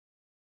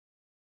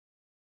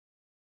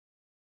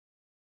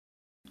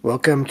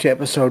Welcome to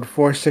episode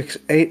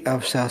 468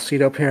 of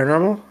Salcedo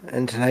Paranormal,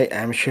 and tonight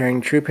I'm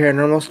sharing true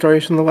paranormal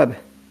stories from the web.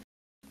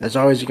 As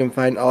always, you can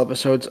find all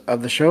episodes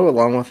of the show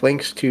along with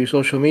links to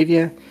social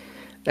media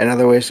and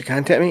other ways to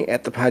contact me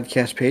at the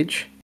podcast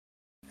page,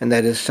 and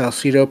that is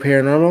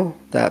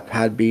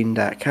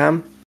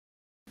salcidoparanormal.podbean.com.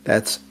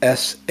 That's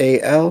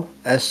SALSIDO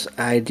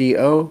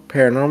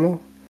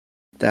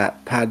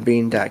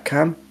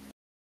paranormal.podbean.com.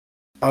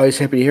 Always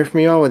happy to hear from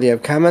you all, whether you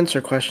have comments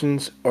or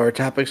questions or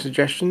topic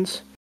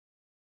suggestions,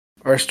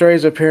 or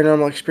stories of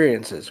paranormal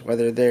experiences,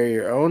 whether they're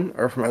your own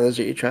or from others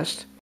that you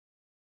trust.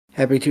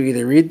 Happy to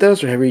either read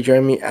those or have you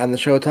join me on the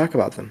show to talk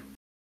about them.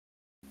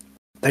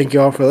 Thank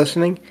you all for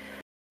listening,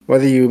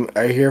 whether you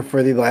are here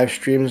for the live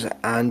streams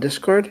on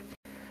Discord,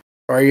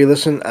 or you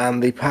listen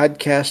on the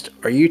podcast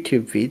or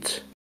YouTube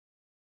feeds,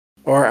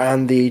 or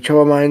on the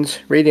Trouble Minds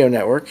Radio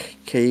Network,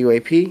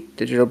 KUAP,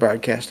 Digital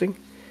Broadcasting,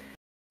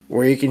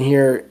 where you can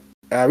hear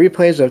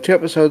replays of 2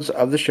 episodes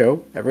of the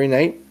show every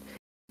night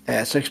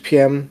at 6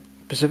 p.m.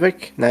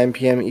 Pacific, 9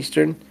 p.m.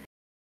 Eastern,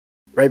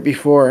 right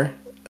before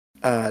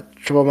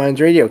Trouble Minds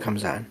Radio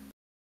comes on.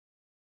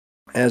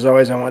 As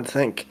always, I want to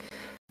thank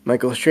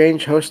Michael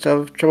Strange, host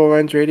of Trouble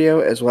Minds Radio,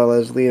 as well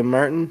as Liam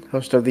Martin,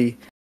 host of the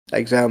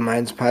Exiled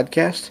Minds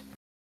podcast,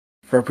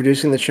 for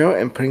producing the show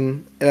and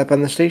putting it up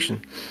on the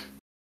station.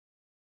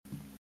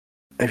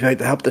 If you'd like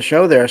to help the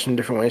show, there are some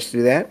different ways to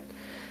do that.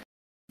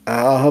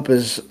 All help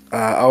is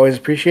always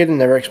appreciated and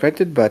never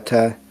expected, but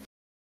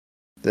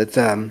that's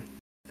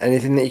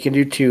anything that you can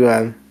do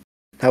to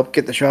help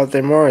get the show out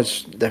there more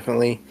is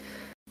definitely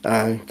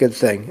a good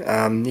thing.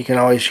 You can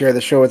always share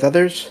the show with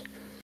others,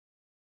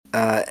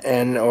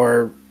 and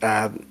or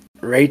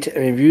rate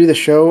and review the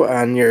show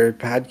on your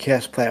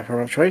podcast platform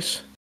of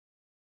choice.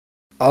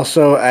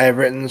 Also, I've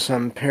written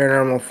some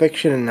paranormal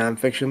fiction and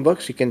nonfiction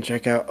books you can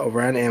check out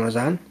over on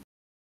Amazon.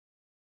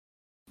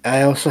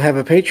 I also have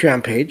a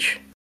Patreon page,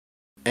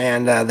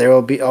 and there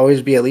will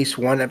always be at least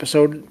one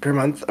episode per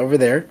month over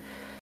there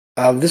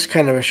of this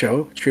kind of a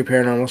show, True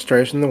Paranormal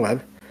Stories from the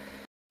Web,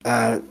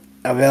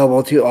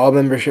 available to all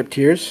membership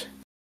tiers,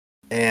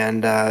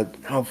 and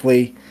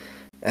hopefully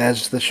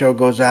as the show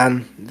goes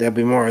on, there'll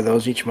be more of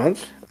those each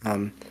month.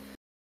 I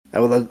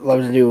would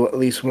love to do at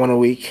least one a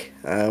week.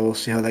 We'll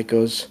see how that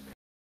goes.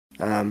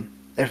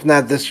 If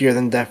not this year,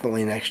 then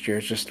definitely next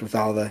year, just with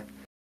all the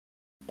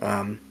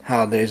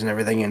holidays and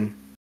everything in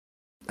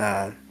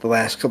the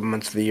last couple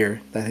months of the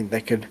year. I think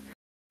that could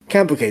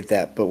complicate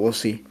that, but we'll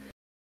see.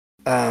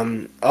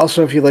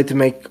 Also, if you'd like to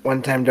make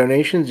one-time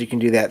donations, you can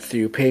do that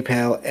through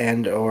PayPal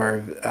and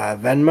or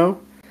Venmo.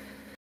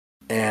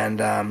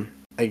 And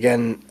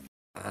again,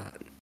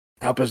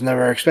 help is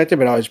never expected,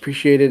 but always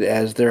appreciated,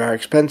 as there are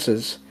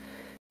expenses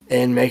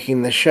in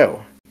making the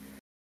show,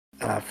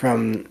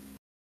 from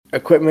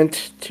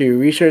equipment to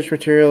research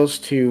materials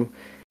to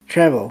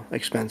travel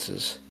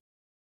expenses.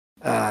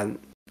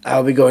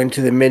 I'll be going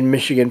to the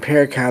Mid-Michigan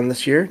Paracon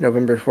this year,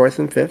 November 4th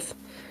and 5th,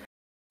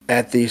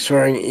 at the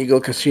Soaring Eagle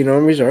Casino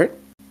and Resort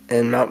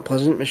in Mount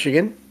Pleasant,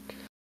 Michigan.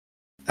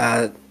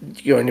 Going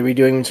to be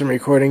doing some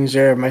recordings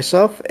there of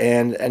myself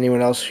and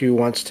anyone else who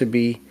wants to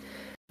be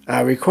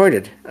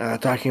recorded,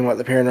 talking about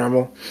the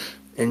paranormal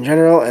in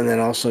general, and then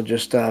also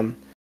just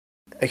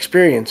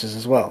experiences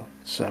as well.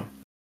 So,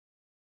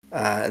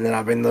 and then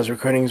I'll bring those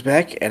recordings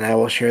back and I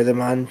will share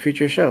them on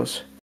future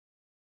shows.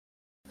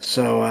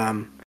 So,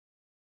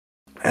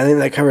 I think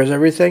that covers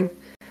everything.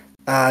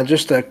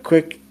 Just a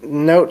quick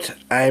note,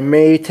 I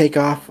may take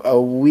off a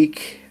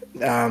week,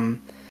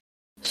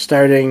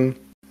 starting,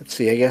 let's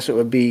see, I guess it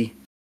would be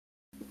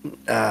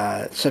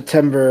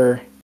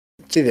September,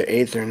 it's either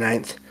 8th or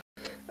 9th.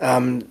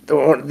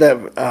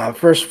 The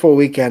first full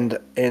weekend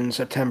in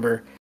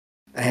September,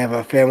 I have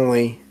a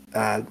family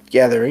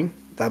gathering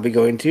that I'll be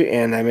going to,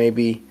 and I may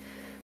be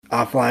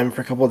offline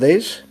for a couple of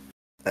days.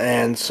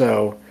 And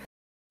so,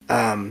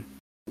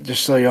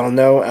 just so you all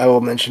know, I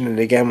will mention it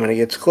again when it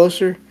gets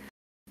closer.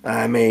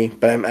 I may,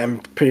 but I'm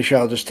pretty sure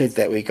I'll just take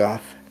that week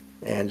off,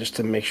 and just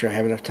to make sure I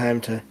have enough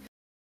time to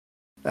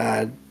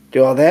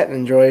do all that and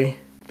enjoy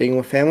being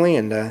with family,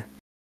 and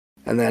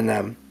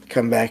then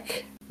come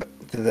back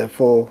to the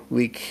full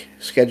week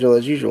schedule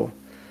as usual.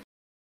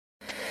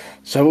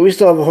 So we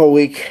still have a whole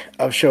week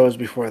of shows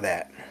before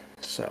that,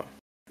 so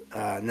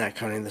not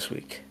counting this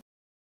week.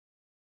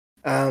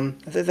 I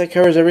think that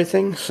covers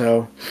everything,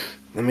 so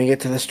let me get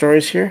to the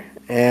stories here,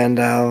 and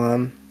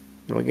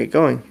we'll get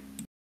going.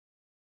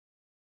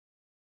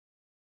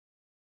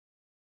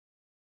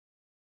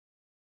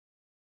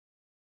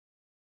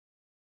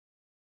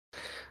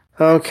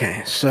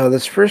 Okay, so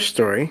this first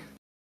story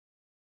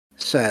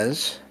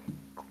says,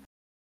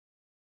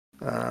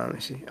 let me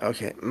see.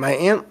 Okay, my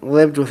aunt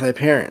lived with my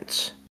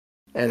parents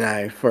and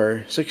I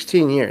for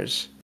 16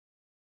 years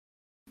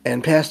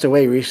and passed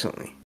away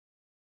recently.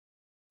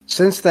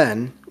 Since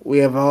then, we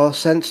have all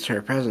sensed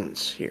her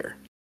presence here.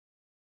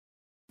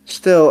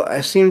 Still,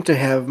 I seem to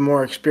have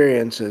more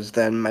experiences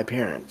than my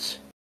parents.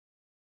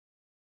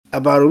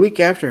 About a week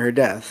after her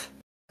death,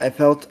 I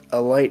felt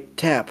a light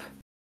tap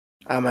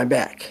on my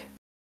back.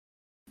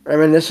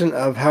 reminiscent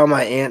of how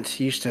my aunt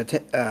used to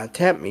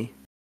tap me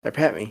or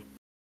pat me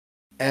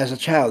as a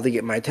child to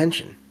get my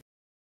attention.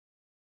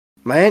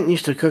 My aunt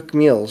used to cook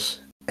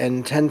meals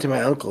and tend to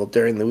my uncle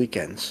during the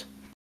weekends.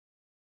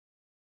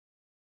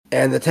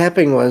 And the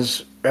tapping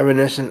was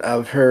reminiscent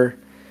of her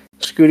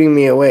scooting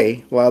me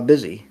away while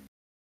busy.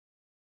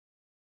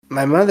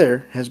 My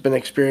mother has been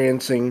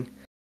experiencing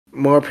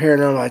more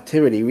paranormal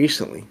activity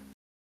recently,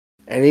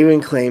 and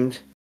even claimed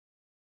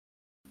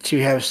to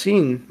have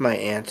seen my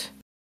aunt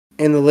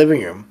in the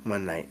living room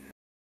one night.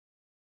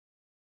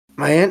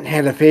 My aunt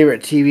had a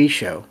favorite TV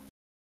show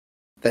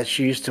that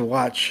she used to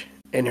watch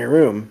in her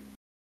room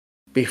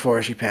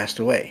before she passed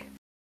away.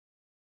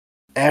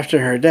 After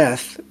her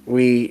death,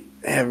 we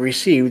have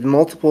received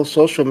multiple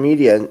social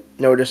media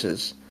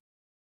notices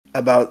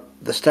about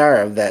the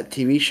star of that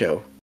TV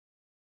show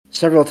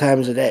several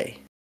times a day.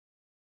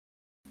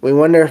 We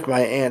wonder if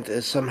my aunt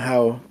is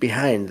somehow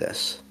behind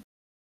this,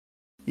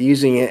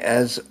 using it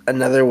as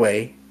another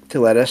way to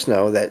let us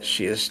know that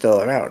she is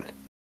still around,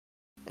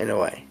 in a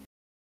way.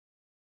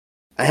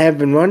 I have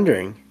been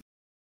wondering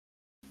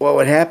what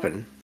would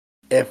happen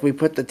if we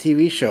put the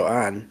TV show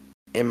on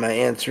in my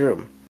aunt's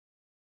room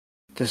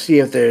to see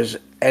if there's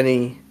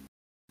any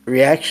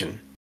reaction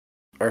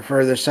or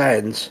further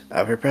signs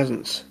of her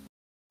presence.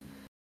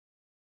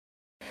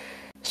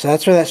 So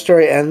that's where that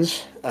story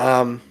ends.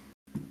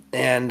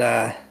 And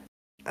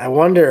I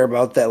wonder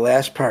about that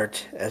last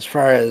part as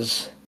far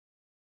as,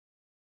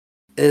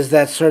 is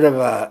that sort of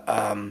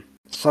a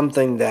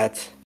something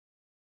that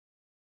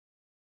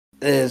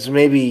is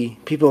maybe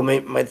people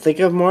might think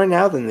of more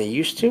now than they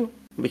used to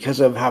because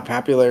of how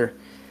popular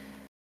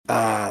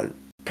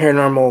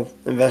paranormal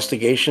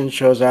investigation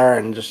shows are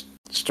and just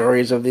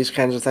stories of these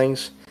kinds of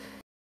things.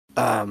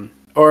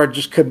 Or it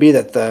just could be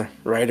that the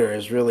writer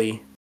is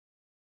really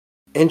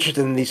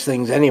interested in these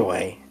things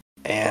anyway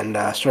and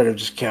sort of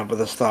just came up with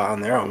this thought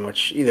on their own,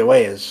 which either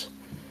way is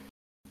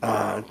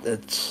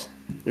it's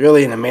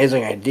really an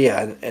amazing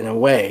idea in a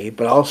way,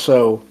 but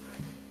also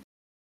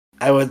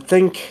I would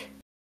think,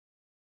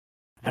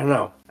 I don't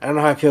know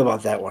how I feel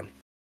about that one.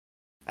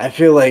 I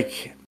feel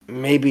like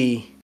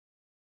maybe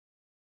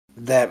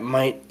that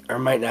might or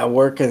might not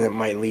work, and it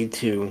might lead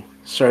to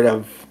sort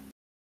of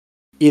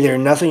either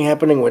nothing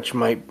happening, which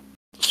might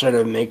sort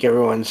of make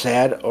everyone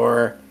sad,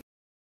 or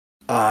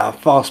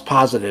false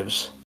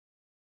positives.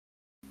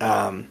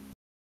 And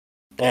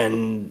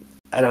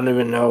I don't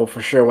even know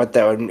for sure what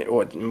that would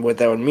what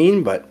that would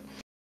mean, but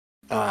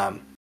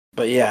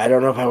yeah, I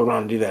don't know if I would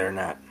want to do that or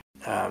not.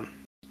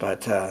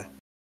 But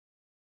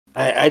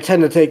I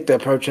tend to take the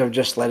approach of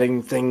just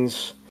letting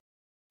things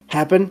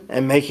happen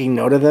and making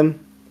note of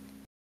them.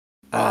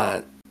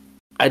 I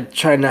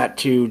try not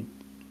to.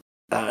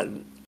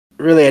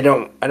 Really, I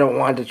don't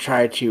want to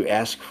try to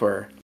ask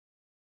for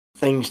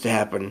things to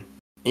happen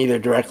either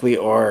directly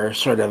or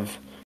sort of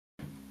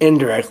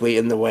indirectly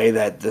in the way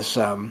that this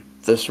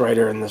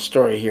writer in the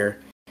story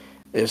here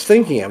is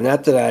thinking of.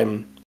 Not that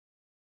I'm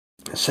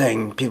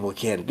saying people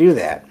can't do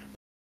that,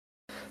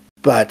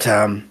 but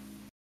I've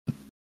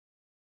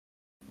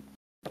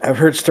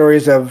heard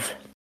stories of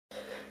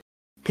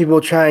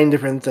people trying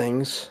different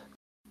things,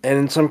 and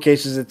in some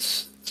cases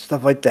it's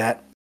stuff like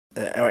that,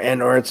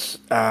 or it's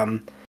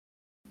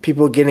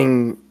people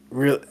getting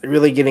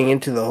really getting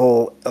into the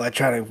whole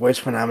electronic voice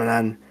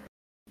phenomenon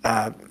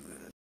uh,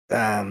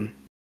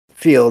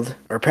 field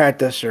or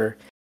practice, or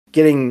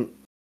getting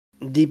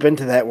deep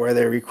into that where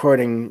they're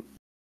recording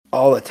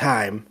all the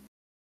time,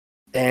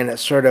 and it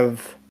sort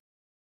of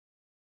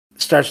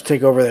starts to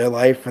take over their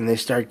life, and they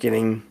start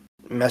getting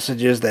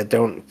messages that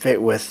don't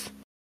fit with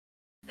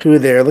who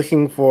they're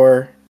looking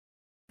for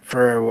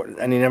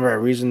any number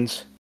of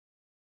reasons.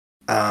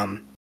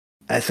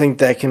 I think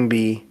that can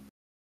be,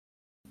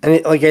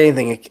 and like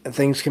anything,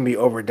 things can be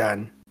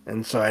overdone,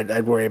 and so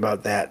I'd worry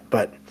about that.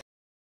 But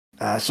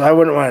so I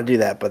wouldn't want to do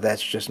that, but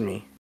that's just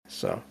me.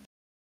 So,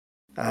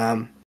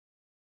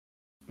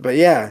 but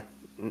yeah,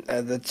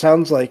 that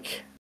sounds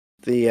like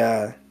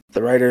the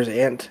writer's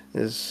aunt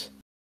is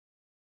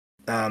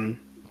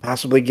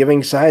possibly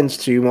giving signs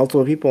to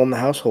multiple people in the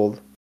household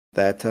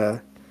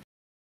that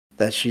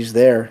that she's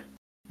there.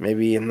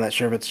 Maybe I'm not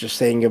sure if it's just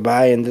saying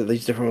goodbye in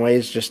these different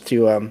ways, just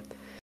to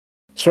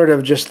sort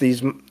of just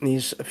these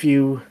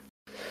few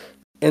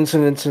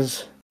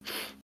incidents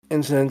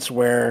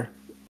where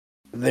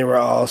they were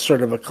all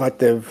sort of a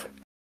collective,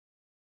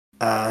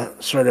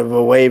 sort of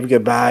a wave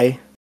goodbye,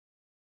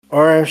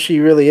 or if she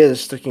really is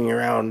sticking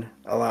around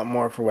a lot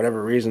more for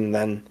whatever reason,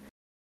 then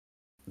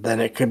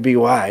it could be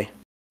why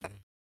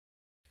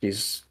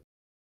she's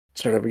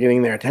sort of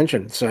getting their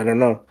attention. So I don't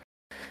know,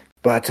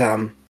 but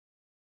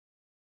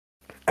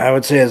I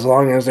would say as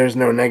long as there's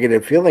no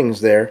negative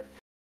feelings there,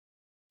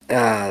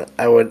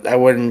 I would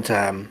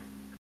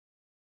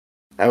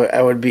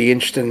be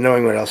interested in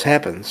knowing what else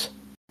happens.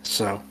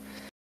 So,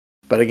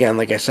 but again,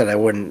 like I said, I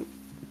wouldn't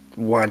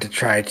want to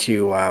try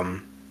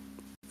to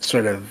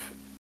sort of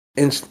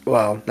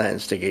not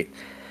instigate.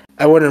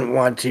 I wouldn't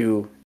want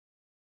to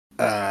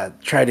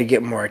try to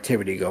get more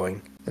activity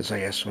going. Is I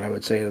guess what I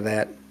would say to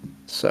that.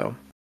 So.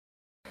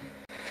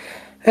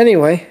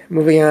 Anyway,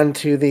 moving on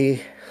to the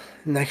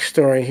next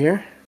story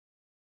here.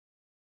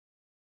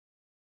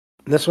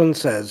 This one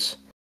says,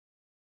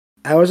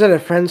 I was at a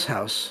friend's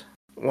house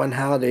one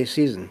holiday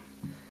season,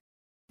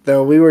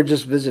 though we were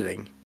just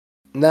visiting,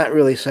 not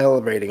really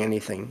celebrating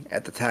anything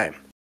at the time.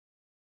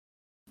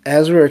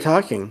 As we were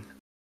talking,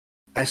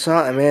 I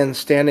saw a man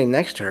standing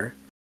next to her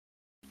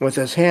with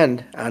his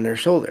hand on her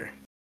shoulder.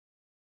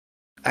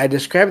 I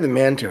described the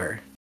man to her.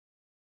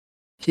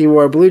 He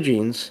wore blue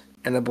jeans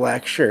and a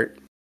black shirt,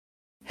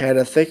 had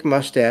a thick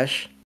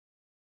mustache,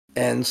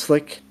 and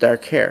slick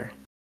dark hair.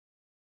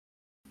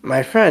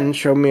 My friend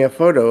showed me a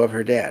photo of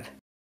her dad,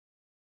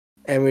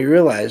 and we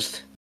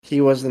realized he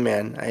was the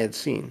man I had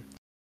seen.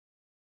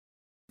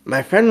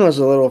 My friend was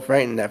a little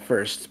frightened at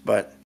first,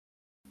 but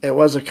it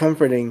was a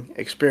comforting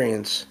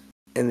experience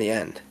in the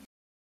end.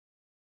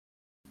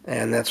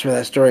 And that's where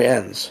that story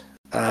ends.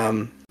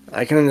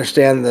 I can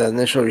understand the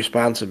initial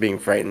response of being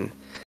frightened,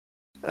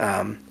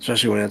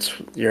 especially when it's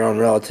your own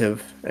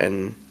relative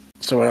and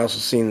someone else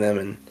has seen them,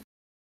 and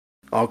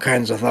all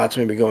kinds of thoughts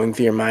may be going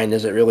through your mind.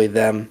 Is it really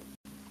them?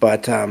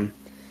 But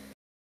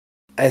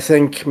I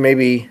think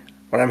maybe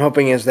what I'm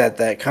hoping is that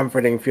that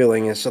comforting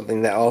feeling is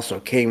something that also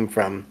came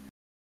from,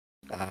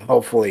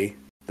 hopefully,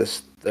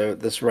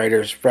 this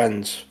writer's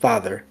friend's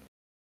father,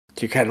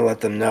 to kind of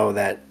let them know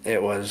that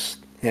it was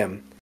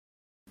him.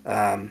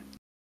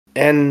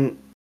 And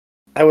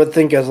I would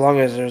think as long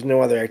as there's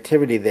no other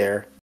activity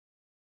there,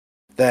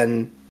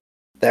 then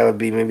that would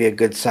be maybe a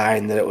good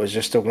sign that it was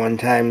just a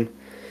one-time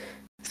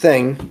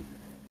thing,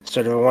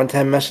 sort of a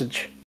one-time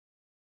message.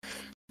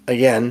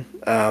 Again,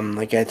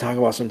 like I talk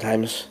about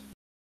sometimes,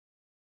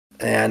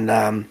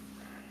 and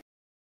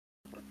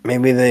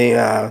maybe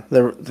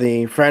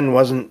the friend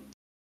wasn't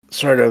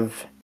sort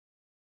of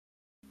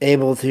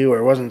able to,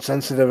 or wasn't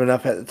sensitive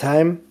enough at the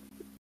time.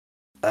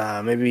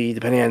 Maybe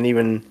depending on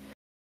even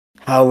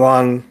how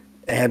long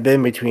it had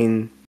been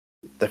between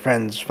the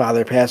friend's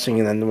father passing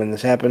and then when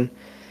this happened.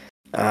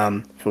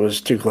 If it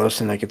was too close,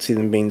 then I could see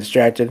them being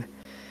distracted.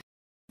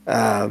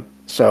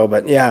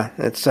 But yeah,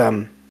 it's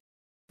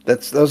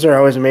those are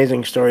always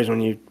amazing stories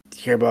when you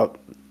hear about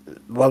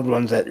loved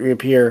ones that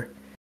reappear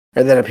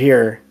or that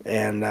appear,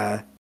 and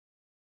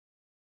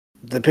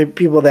the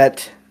people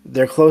that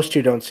they're close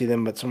to don't see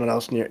them, but someone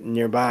else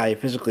nearby,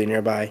 physically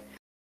nearby,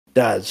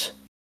 does,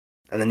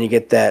 and then you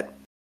get that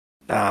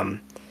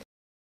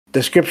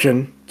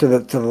description to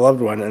the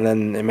loved one, and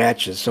then it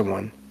matches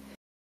someone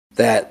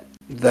that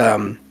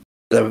the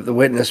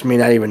witness may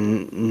not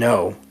even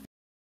know.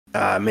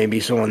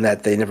 Maybe someone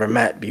that they never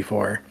met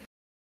before,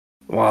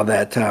 while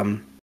that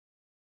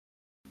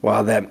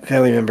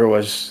family member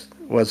was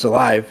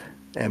alive,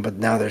 but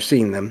now they're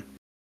seeing them.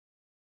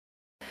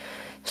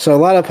 So a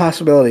lot of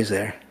possibilities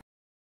there.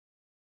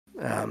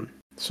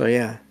 So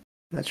yeah,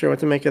 not sure what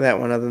to make of that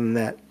one other than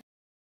that.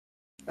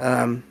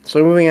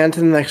 So moving on to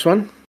the next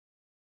one.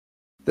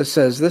 This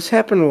says, this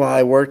happened while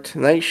I worked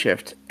night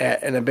shift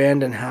at an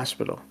abandoned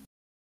hospital.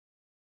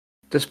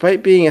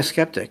 Despite being a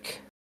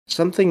skeptic,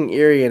 something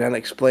eerie and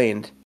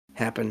unexplained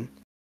happened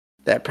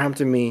that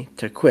prompted me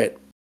to quit.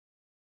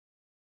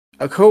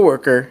 A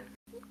coworker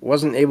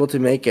wasn't able to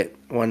make it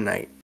one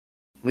night,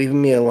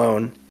 leaving me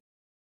alone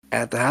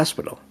at the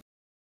hospital.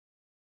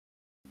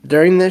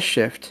 During this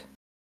shift,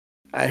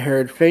 I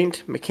heard a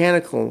faint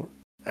mechanical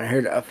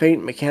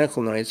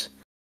noise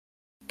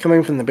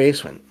coming from the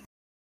basement.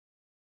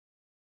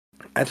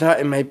 I thought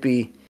it might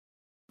be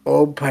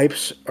old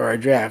pipes or a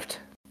draft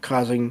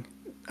causing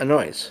a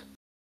noise.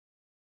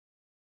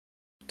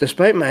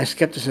 Despite my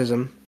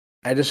skepticism,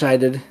 I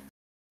decided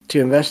to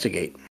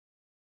investigate.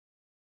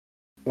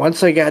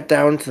 Once I got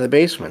down to the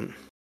basement,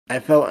 I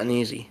felt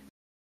uneasy.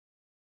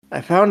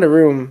 I found a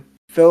room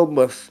filled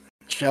with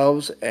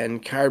shelves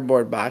and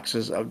cardboard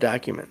boxes of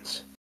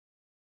documents.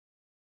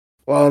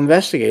 While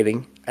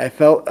investigating, I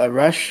felt a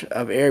rush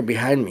of air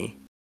behind me,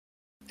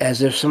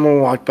 as if someone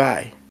walked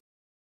by,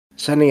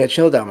 sending a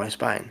chill down my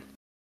spine.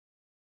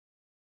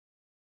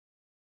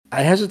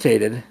 I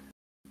hesitated,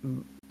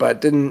 but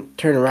didn't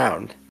turn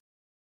around.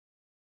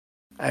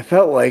 I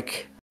felt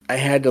like I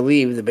had to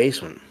leave the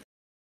basement.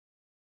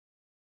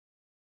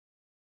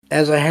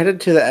 As I headed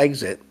to the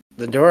exit,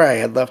 the door I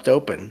had left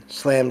open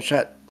slammed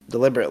shut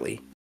deliberately.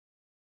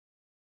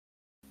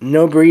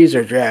 No breeze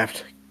or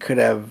draft could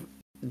have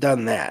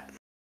done that.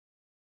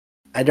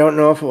 I don't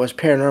know if it was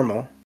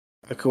paranormal,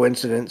 a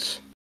coincidence,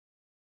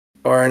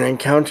 or an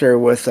encounter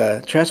with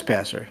a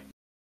trespasser.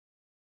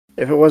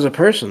 If it was a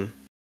person,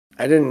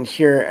 I didn't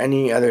hear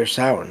any other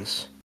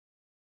sounds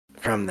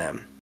from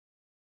them.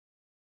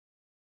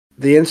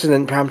 The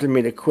incident prompted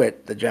me to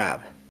quit the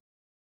job.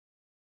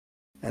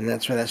 And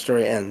that's where that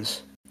story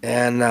ends.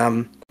 And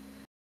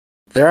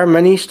there are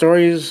many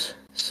stories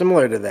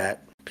similar to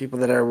that. People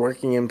that are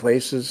working in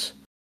places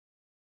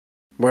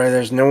where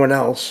there's no one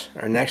else,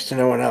 or next to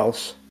no one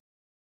else,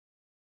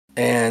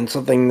 and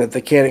something that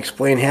they can't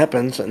explain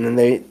happens, and then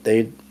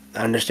they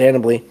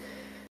understandably,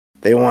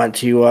 they want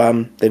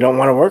to, they don't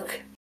want to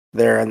work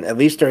there, at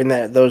least during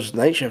those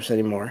night shifts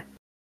anymore.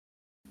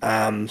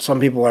 Some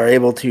people are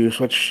able to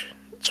switch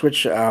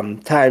switch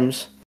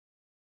times,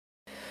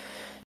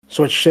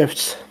 switch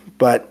shifts,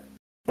 but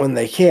when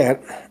they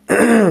can't,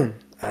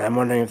 I'm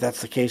wondering if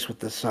that's the case with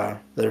this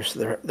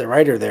the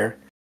writer there.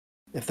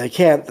 If they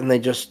can't, then they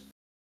just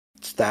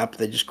stop.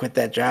 They just quit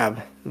that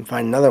job and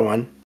find another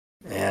one.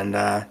 And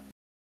but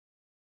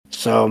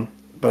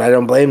I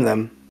don't blame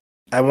them.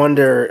 I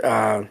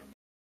wonder.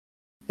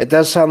 It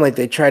does sound like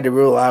they tried to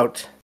rule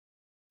out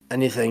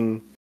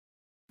anything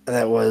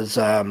that was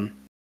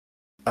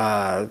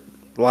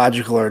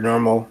logical or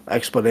normal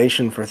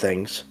explanation for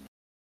things.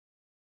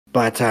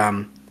 But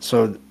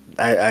so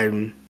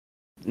I'm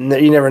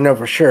you never know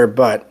for sure.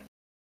 But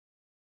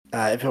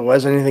if it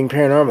was anything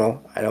paranormal,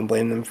 I don't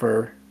blame them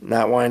for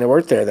not wanting to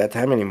work there at that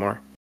time anymore.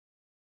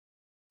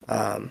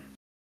 Of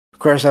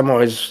course, I'm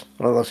always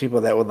one of those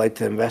people that would like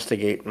to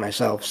investigate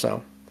myself.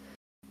 So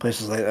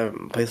places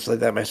like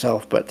that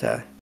myself. But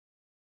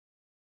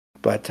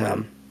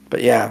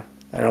yeah,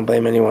 I don't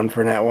blame anyone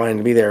for not wanting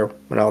to be there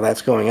when all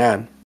that's going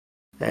on.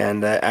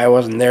 And I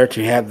wasn't there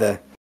to have the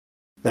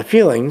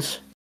feelings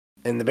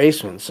in the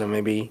basement, so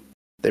maybe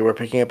they were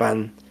picking up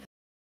on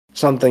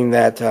something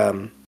that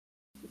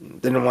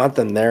didn't want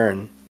them there,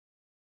 and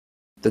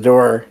the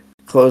door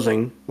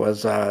closing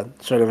was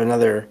sort of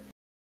another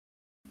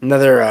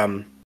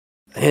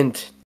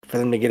hint for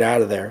them to get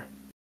out of there.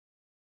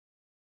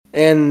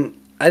 And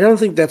I don't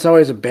think that's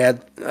always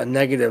a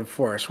negative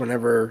force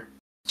whenever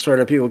sort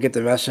of people get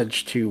the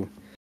message to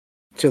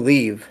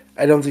leave.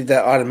 I don't think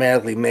that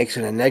automatically makes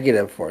it a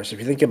negative force. If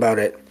you think about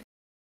it,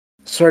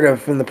 sort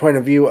of from the point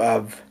of view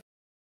of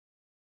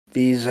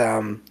these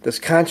this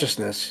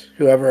consciousness,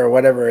 whoever or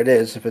whatever it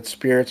is, if it's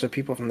spirits of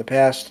people from the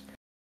past,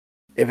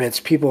 if it's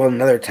people in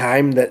another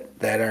time that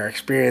are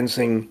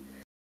experiencing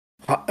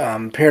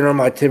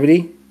paranormal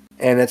activity,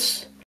 and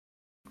it's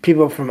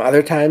people from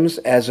other times,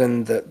 as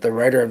in the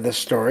writer of this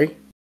story.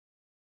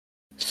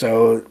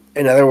 So,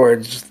 in other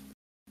words,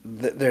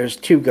 there's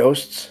two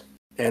ghosts,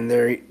 and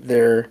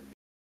they're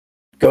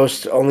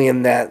ghosts only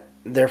in that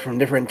they're from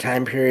different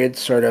time periods,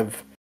 sort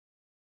of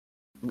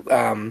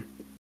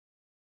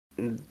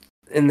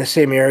in the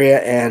same area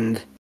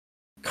and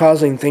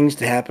causing things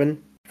to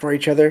happen for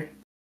each other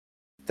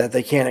that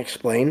they can't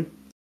explain.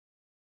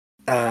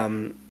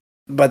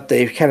 But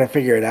they've kind of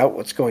figured out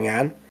what's going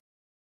on.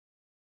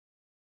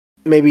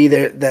 Maybe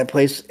that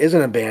place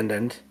isn't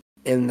abandoned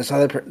in this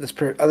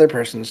other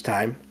person's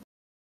time,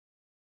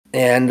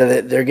 and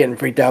they're getting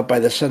freaked out by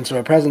the sense of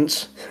a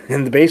presence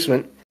in the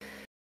basement,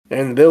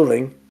 in the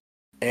building,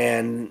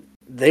 and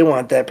they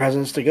want that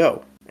presence to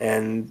go,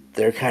 and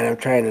they're kind of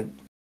trying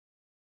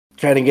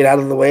to get out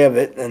of the way of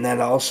it, and then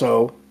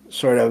also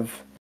sort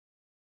of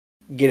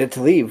get it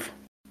to leave.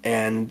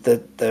 And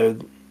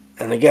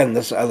and again,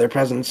 this other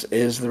presence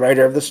is the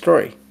writer of the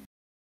story.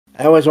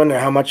 I always wonder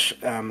how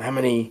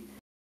many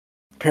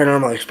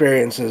paranormal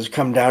experiences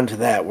come down to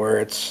that, where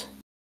it's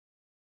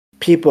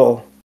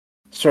people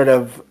sort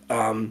of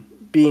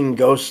being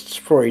ghosts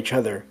for each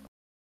other,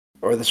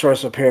 or the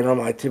source of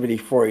paranormal activity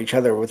for each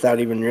other without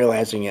even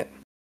realizing it.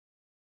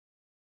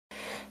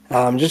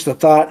 Just a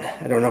thought.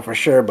 I don't know for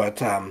sure,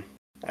 but I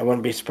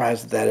wouldn't be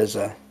surprised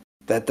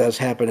that does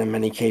happen in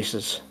many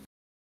cases.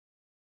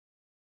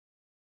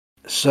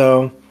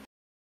 So,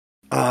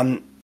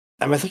 I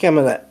think I'm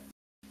gonna.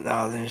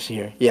 Oh, there's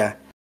here. Yeah.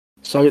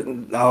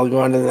 So I'll go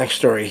on to the next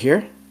story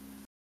here.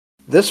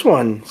 This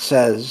one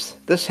says,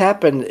 this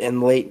happened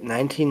in late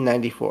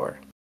 1994.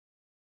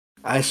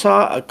 I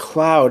saw a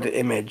cloud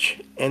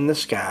image in the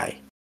sky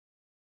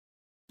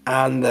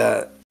on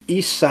the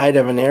east side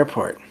of an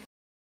airport,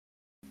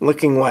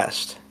 looking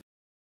west.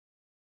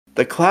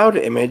 The cloud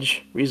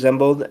image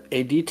resembled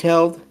a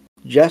detailed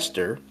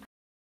jester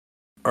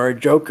or a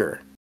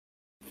joker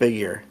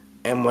figure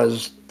and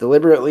was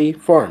deliberately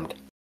formed.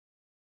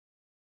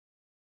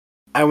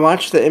 I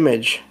watched the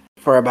image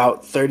for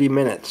about 30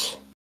 minutes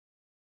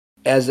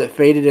as it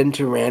faded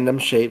into random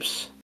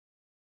shapes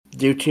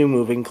due to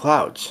moving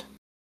clouds.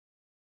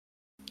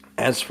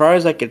 As far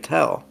as I could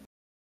tell,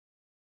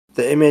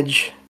 the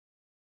image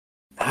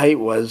height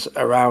was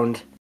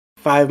around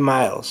 5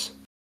 miles,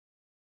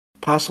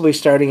 possibly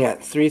starting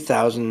at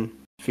 3,000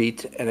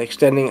 feet and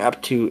extending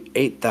up to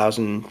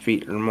 8,000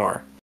 feet or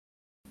more.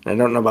 I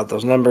don't know about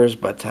those numbers,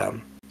 but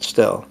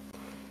still.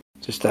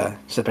 Just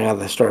stepping out of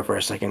the story for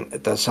a second,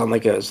 it does sound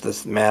like it was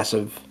this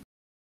massive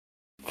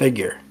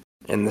figure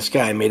in the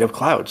sky made of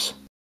clouds.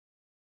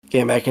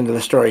 Getting back into the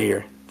story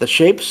here. The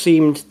shape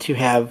seemed to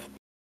have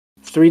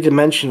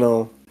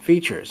three-dimensional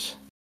features.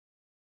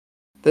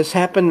 This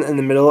happened in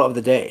the middle of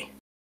the day.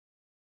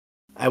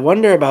 I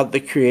wonder about the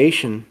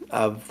creation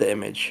of the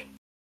image.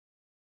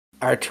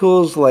 Are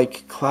tools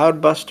like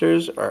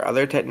cloudbusters or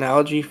other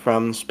technology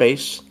from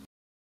space,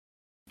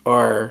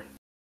 or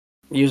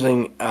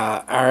using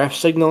RF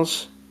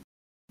signals,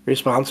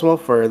 responsible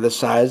for the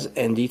size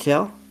and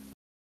detail?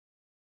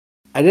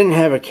 I didn't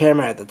have a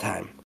camera at the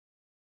time,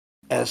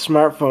 as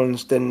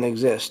smartphones didn't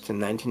exist in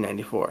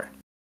 1994,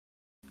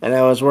 and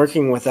I was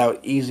working without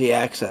easy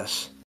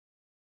access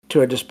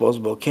to a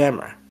disposable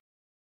camera.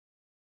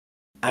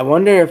 I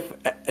wonder if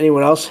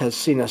anyone else has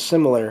seen a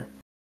similar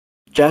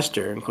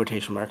gesture, in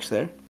quotation marks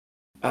there,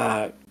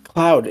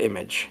 cloud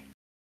image.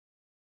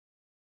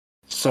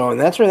 So, and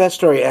that's where that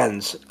story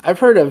ends. I've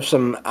heard of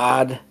some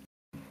odd,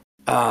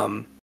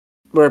 um,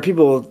 where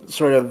people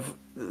sort of,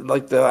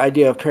 like the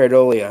idea of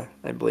pareidolia,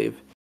 I believe,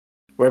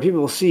 where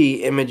people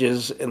see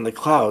images in the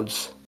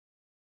clouds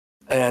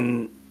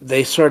and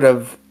they sort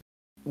of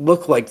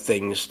look like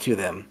things to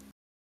them.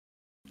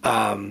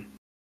 Um,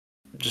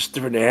 just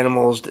different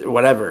animals,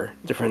 whatever,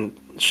 different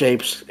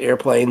shapes,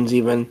 airplanes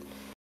even.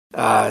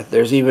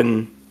 There's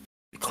even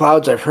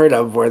clouds I've heard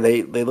of where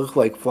they look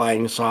like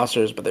flying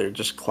saucers, but they're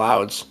just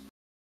clouds,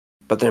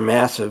 but they're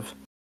massive.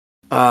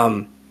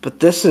 But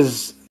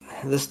this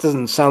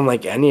doesn't sound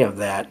like any of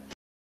that.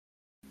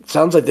 It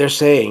sounds like they're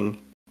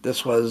saying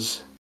this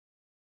was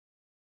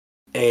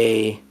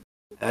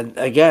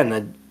again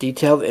a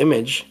detailed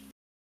image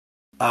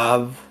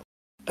of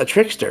a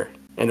trickster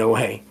in a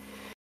way.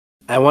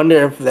 I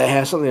wonder if that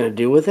has something to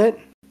do with it.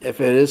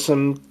 If it is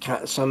some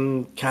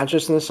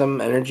consciousness, some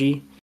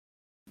energy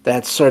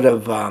that's sort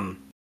of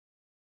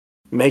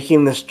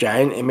making this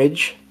giant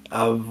image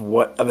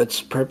of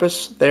its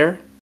purpose there.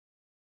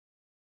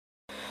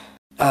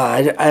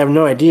 I have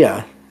no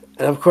idea,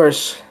 and of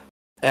course,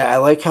 I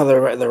like how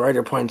the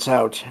writer points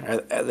out.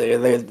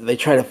 They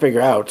try to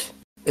figure out,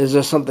 is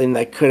this something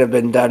that could have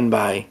been done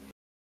by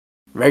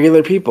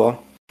regular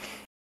people,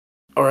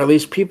 or at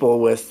least people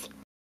with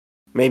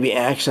maybe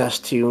access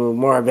to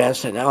more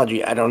advanced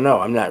technology? I don't know.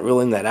 I'm not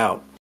ruling that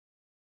out,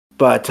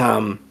 but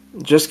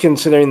just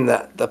considering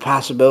the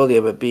possibility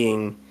of it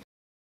being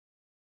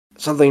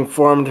something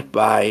formed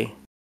by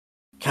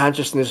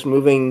consciousness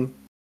moving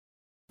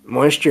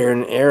moisture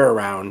and air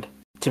around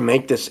to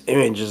make this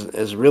image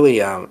is really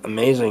an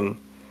amazing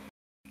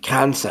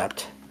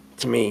concept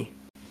to me.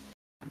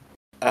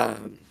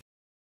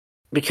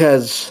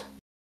 Because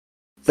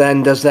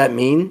then does that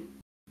mean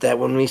that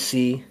when we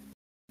see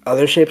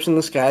other shapes in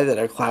the sky that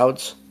are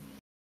clouds,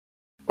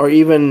 or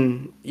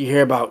even you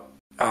hear about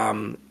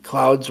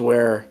clouds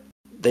where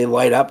they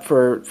light up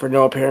for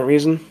no apparent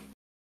reason,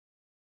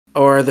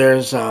 or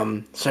there's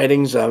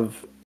sightings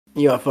of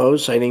UFOs,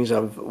 sightings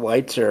of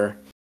lights, or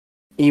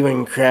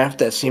even craft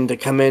that seem to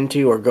come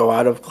into or go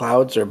out of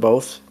clouds, or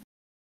both,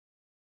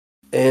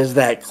 is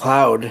that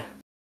cloud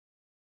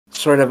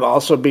sort of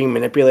also being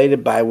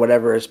manipulated by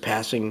whatever is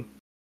passing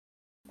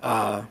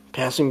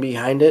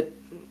behind it,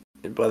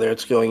 whether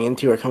it's going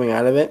into or coming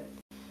out of it?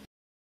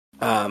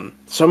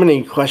 So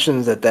many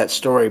questions that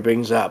story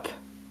brings up.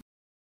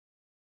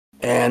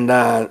 And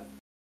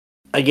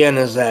again,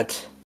 is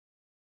that,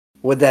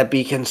 would that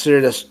be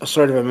considered a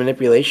sort of a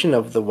manipulation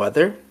of the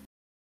weather?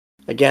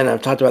 Again,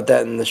 I've talked about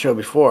that in the show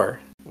before,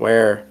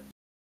 where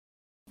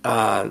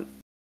the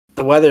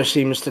weather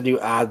seems to do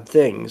odd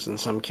things in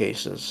some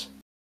cases.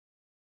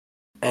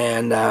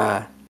 And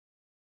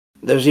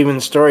there's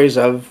even stories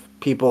of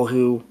people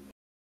who,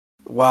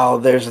 who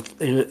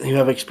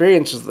have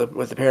experiences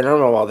with the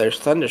paranormal while there's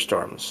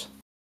thunderstorms,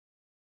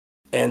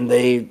 and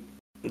they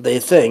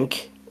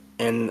think,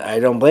 and I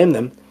don't blame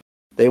them,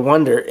 they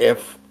wonder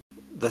if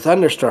the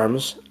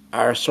thunderstorms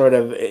are sort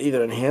of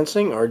either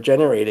enhancing or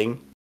generating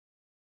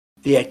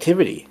the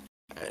activity.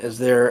 Are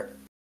there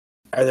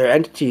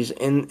entities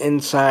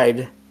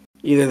inside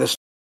either the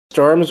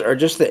storms or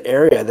just the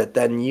area that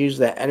then use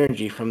that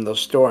energy from those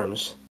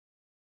storms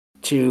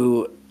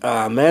to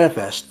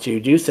manifest, to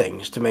do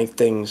things, to make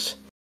things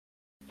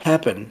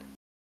happen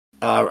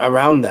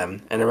around them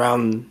and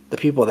around the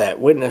people that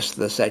witness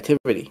this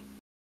activity?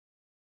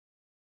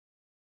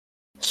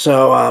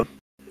 So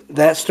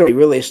that story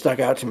really stuck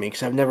out to me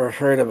because I've never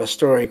heard of a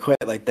story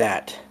quite like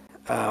that,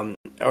 or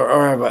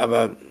of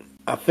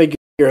a figure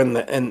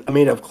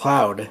made of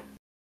cloud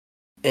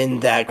in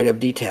that kind of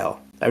detail.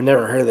 I've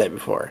never heard of that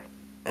before.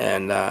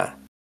 And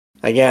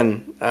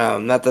again,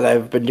 not that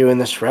I've been doing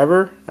this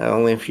forever,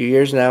 only a few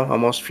years now,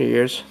 almost a few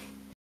years.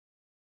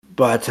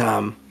 But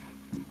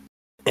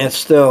it's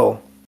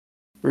still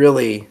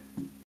really,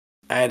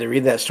 I had to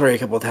read that story a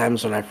couple of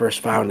times when I first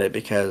found it,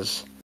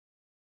 because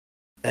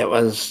it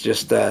was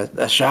just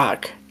a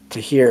shock to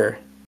hear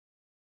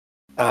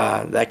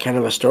that kind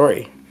of a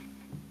story.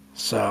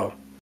 So,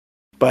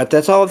 but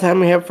that's all the time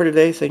we have for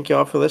today. Thank you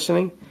all for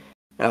listening.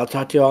 And I'll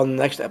talk to you all in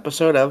the next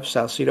episode of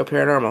Salcedo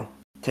Paranormal.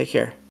 Take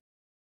care.